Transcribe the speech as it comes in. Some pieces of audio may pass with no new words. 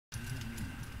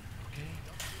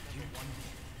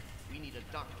We need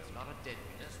a doctor, not a deadbeat.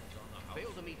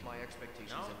 Fail to meet my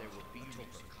expectations and there will be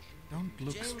repercussions. Don't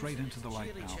look straight into the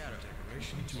light, pal.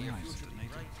 Close your eyes to the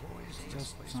native. It's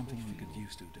just something you get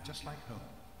used to, Dad. Just like home.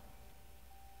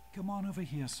 Come on over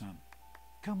here, son.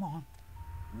 Come on.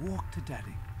 Walk to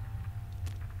Daddy.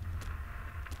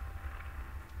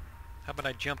 How about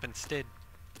I jump instead?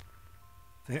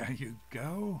 There you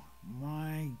go.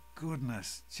 My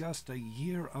goodness, just a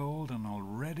year old and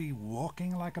already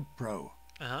walking like a pro.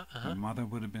 Your mother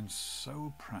would have been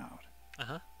so proud.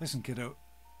 Listen, kiddo,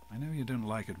 I know you don't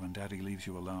like it when Daddy leaves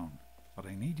you alone, but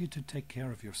I need you to take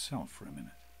care of yourself for a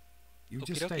minute. You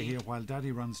just stay here while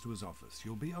Daddy runs to his office.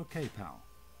 You'll be okay, pal.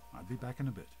 I'll be back in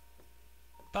a bit.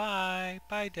 Bye.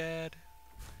 Bye, Dad.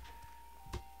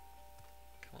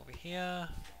 Come over here.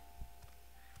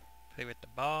 Play with the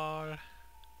ball. You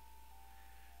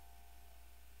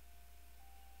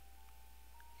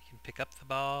can pick up the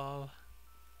ball.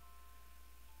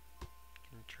 You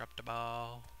can drop the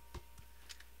ball.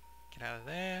 Get out of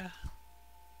there.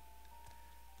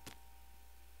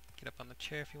 Get up on the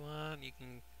chair if you want. You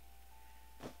can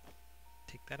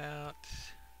take that out.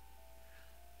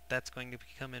 That's going to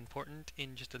become important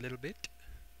in just a little bit.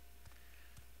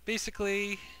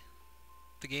 Basically,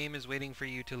 the game is waiting for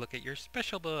you to look at your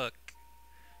special book.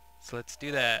 So let's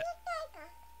do that.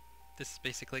 This is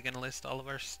basically going to list all of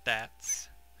our stats.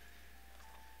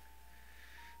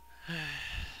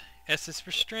 S is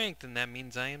for strength, and that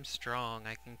means I am strong.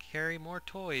 I can carry more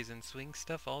toys and swing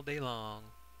stuff all day long.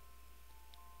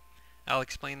 I'll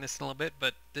explain this in a little bit,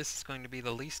 but this is going to be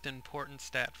the least important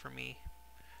stat for me,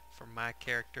 for my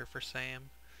character, for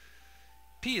Sam.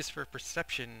 P is for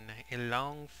perception, a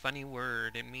long, funny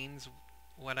word. It means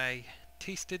what I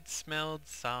tasted, smelled,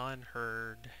 saw, and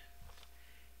heard.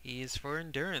 E is for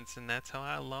endurance, and that's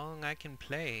how long I can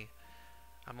play.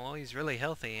 I'm always really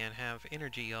healthy and have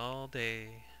energy all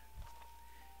day.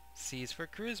 C is for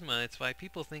charisma. It's why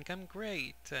people think I'm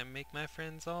great. I make my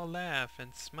friends all laugh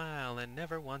and smile and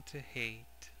never want to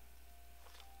hate.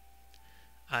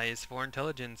 I is for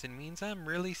intelligence. It means I'm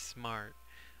really smart.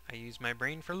 I use my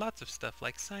brain for lots of stuff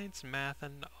like science, math,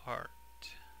 and art.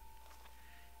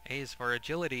 A is for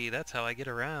agility. That's how I get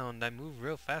around. I move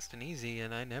real fast and easy,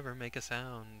 and I never make a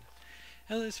sound.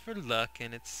 L is for luck,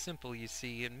 and it's simple, you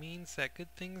see. It means that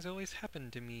good things always happen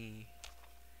to me.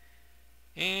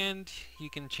 And you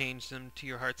can change them to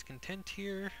your heart's content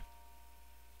here.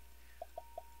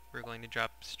 We're going to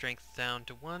drop strength down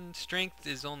to 1. Strength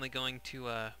is only going to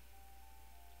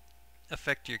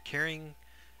affect your carrying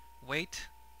weight,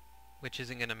 which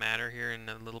isn't going to matter here in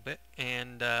a little bit.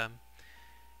 And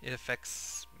it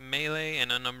affects melee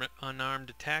and unarmed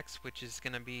attacks, which is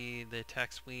going to be the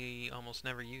attacks we almost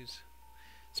never use,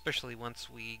 especially once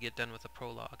we get done with the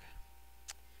prologue.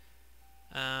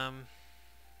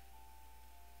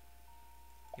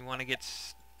 You want to get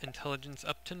intelligence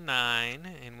up to 9,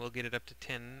 and we'll get it up to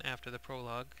 10 after the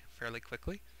prologue fairly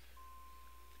quickly.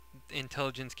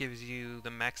 Intelligence gives you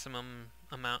the maximum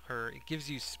amount, or it gives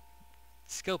you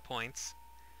skill points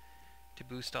to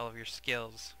boost all of your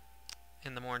skills.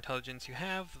 And the more intelligence you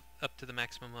have, up to the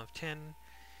maximum of 10,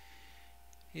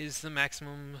 is the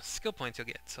maximum skill points you'll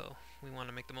get. So we want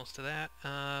to make the most of that.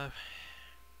 How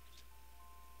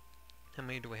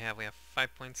many do we have? We have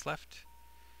 5 points left.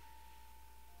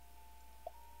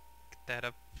 Get that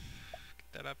up.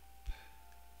 Get that up.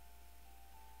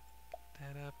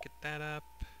 Get that up. Get that up.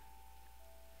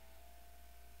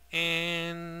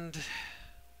 And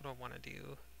what do I want to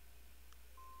do?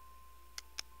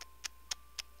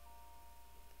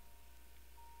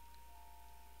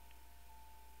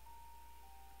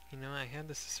 You know, I had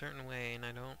this a certain way and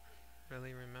I don't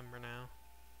really remember now.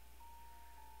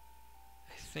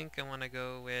 I think I want to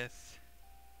go with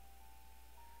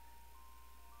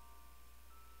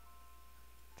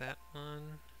that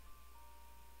one.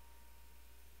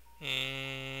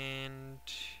 And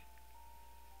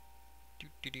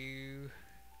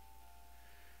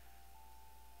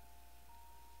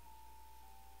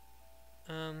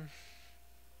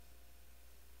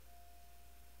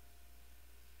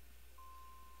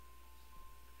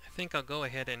I think I'll go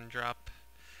ahead and drop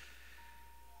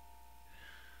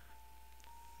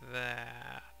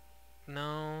that.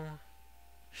 No.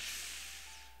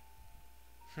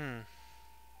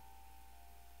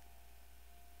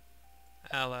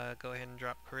 I'll go ahead and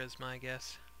drop charisma, I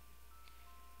guess,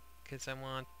 because I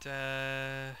want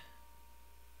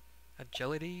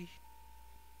agility,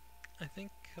 I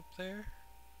think, up there.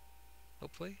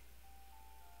 Hopefully.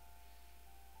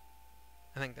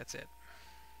 I think that's it.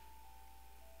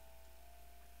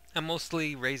 I'm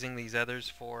mostly raising these others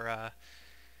for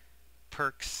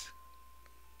perks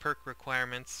perk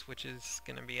requirements, which is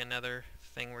going to be another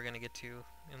thing we're going to get to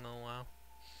in a little while.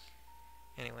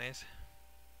 Anyways.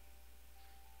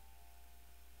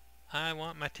 I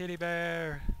want my teddy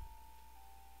bear!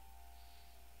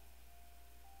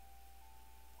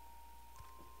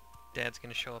 Dad's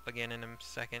going to show up again in a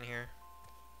second here.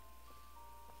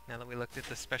 Now that we looked at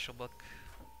the special book.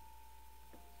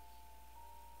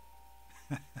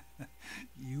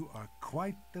 You are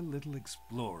quite the little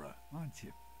explorer, aren't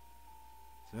you?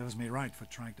 Serves me right for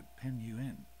trying to pin you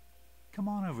in. Come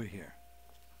on over here.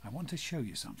 I want to show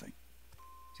you something.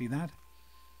 See that?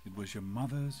 It was your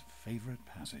mother's favorite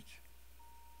passage.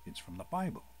 It's from the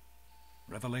Bible.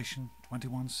 Revelation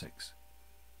 21:6.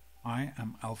 I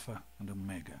am Alpha and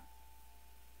Omega,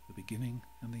 the beginning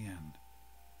and the end.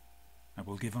 I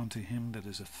will give unto him that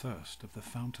is athirst of the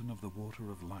fountain of the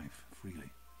water of life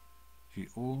freely. She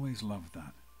always loved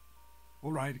that.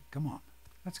 All right, come on.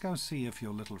 Let's go see if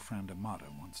your little friend Amata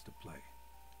wants to play.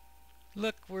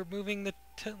 Look, we're moving the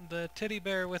teddy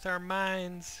bear with our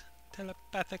minds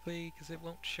telepathically because it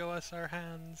won't show us our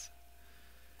hands.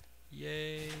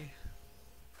 Yay.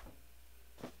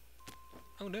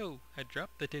 Oh no, I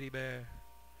dropped the teddy bear.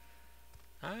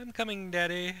 I'm coming,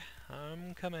 Daddy.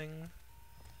 I'm coming.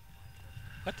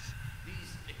 What?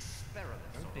 These experiments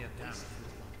Don't be a damn waste. fool.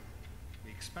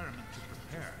 The experiment to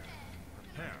prepare to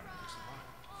survive.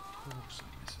 Of course I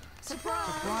miss her.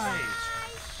 Surprise!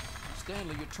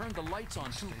 Stanley, you turned the lights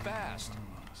on too fast.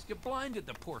 You blinded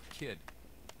the poor kid.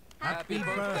 Happy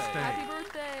birthday! Happy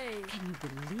birthday! Can you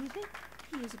believe it?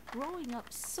 He is growing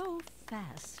up so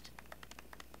fast.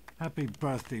 Happy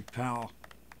birthday, pal.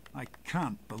 I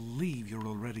can't believe you're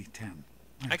already 10.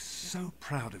 I'm so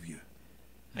proud of you.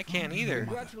 I can't either.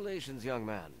 Congratulations, young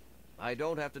man. I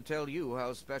don't have to tell you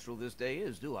how special this day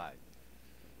is, do I?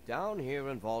 Down here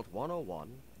in Vault 101,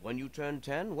 when you turn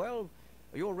 10, well,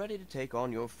 you're ready to take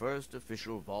on your first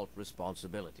official Vault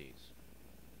responsibilities.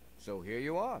 So here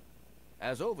you are.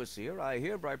 As Overseer, I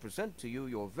hereby present to you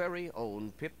your very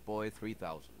own Pip-Boy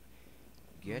 3000.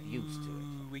 Get used to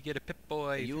it. We get a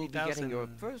Pip-Boy 3000. You'll be getting your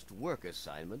first work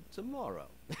assignment tomorrow.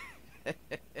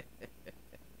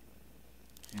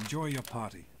 Enjoy your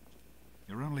party.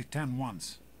 You're only 10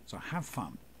 once, so have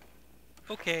fun.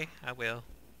 Okay, I will.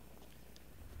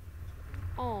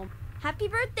 Oh, Happy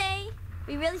birthday!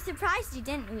 We really surprised you,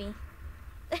 didn't we?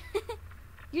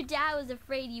 Your dad was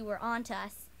afraid you were onto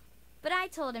us. But I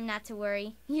told him not to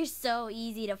worry. You're so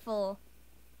easy to fool.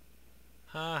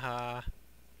 Ha ha.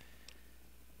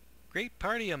 Great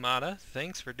party, Amata.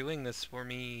 Thanks for doing this for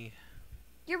me.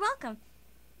 You're welcome.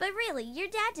 But really, your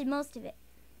dad did most of it.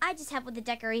 I just helped with the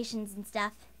decorations and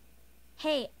stuff.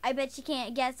 Hey, I bet you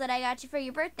can't guess what I got you for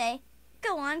your birthday.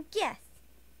 Go on, guess.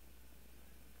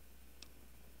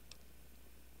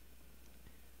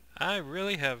 I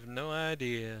really have no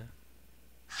idea.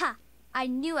 Ha! I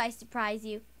knew I'd surprise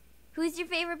you. Who's your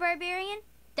favorite barbarian?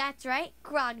 That's right,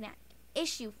 Grognak.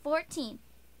 Issue 14.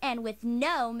 And with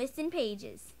no missing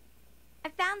pages. I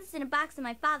found this in a box of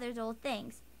my father's old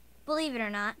things. Believe it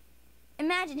or not.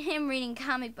 Imagine him reading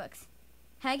comic books.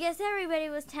 I guess everybody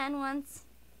was 10 once.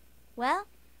 Well,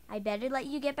 I better let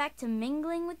you get back to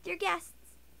mingling with your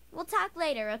guests. We'll talk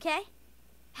later, okay?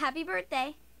 Happy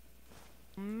birthday.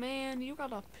 man, you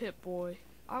got a Pip-Boy.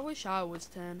 I wish I was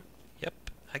 10. Yep,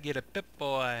 I get a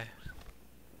Pip-Boy.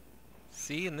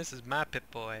 See, and this is my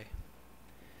Pip-Boy.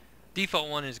 Default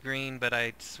one is green, but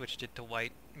I switched it to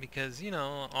white because, you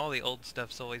know, all the old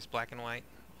stuff's always black and white.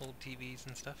 Old TVs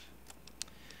and stuff.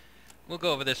 We'll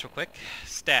go over this real quick.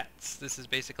 Stats. This is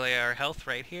basically our health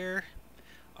right here.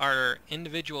 Our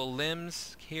individual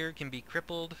limbs here can be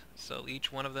crippled, so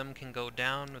each one of them can go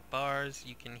down with bars.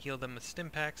 You can heal them with stim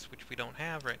packs, which we don't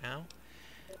have right now.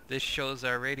 This shows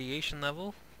our radiation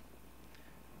level.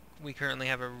 We currently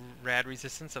have a rad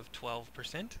resistance of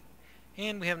 12%.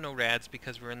 And we have no rads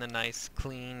because we're in the nice,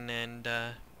 clean, and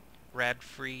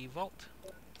rad-free vault.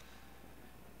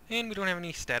 And we don't have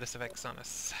any status effects on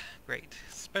us. Great.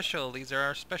 Special. These are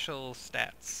our special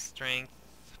stats. Strength,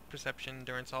 perception,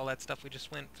 endurance, all that stuff we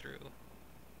just went through.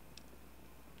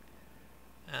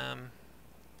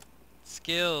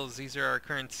 Skills. These are our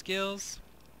current skills.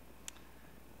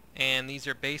 And these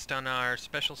are based on our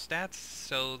special stats.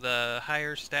 So the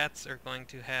higher stats are going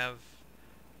to have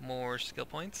more skill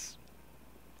points.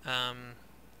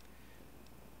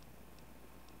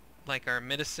 Like our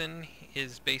medicine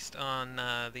is based on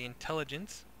the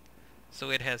intelligence, so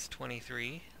it has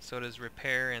 23. So does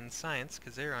repair and science,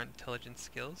 because they're on intelligence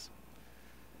skills.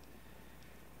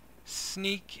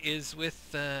 Sneak is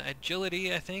with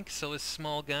agility, I think, so is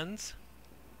small guns.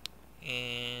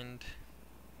 And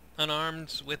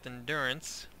unarmed with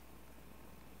endurance.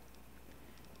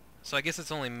 So I guess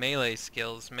it's only melee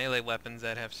skills, melee weapons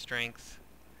that have strength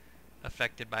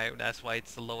affected by it. That's why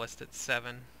it's the lowest at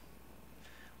 7.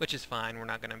 Which is fine, we're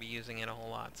not going to be using it a whole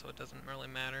lot, so it doesn't really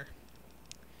matter.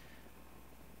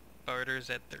 Barters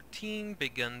at 13,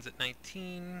 big guns at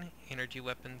 19, energy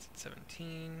weapons at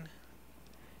 17,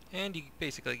 and you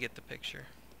basically get the picture.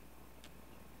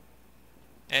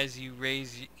 As you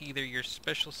raise either your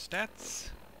special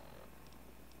stats,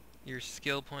 your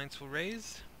skill points will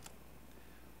raise,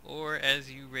 or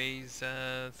as you raise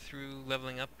through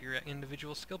leveling up your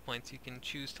individual skill points, you can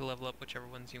choose to level up whichever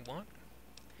ones you want.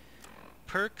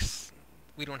 Perks,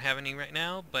 we don't have any right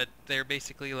now, but they're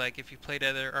basically like, if you played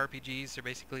other RPGs, they're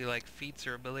basically like feats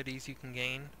or abilities you can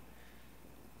gain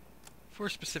for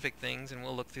specific things, and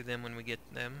we'll look through them when we get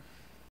them.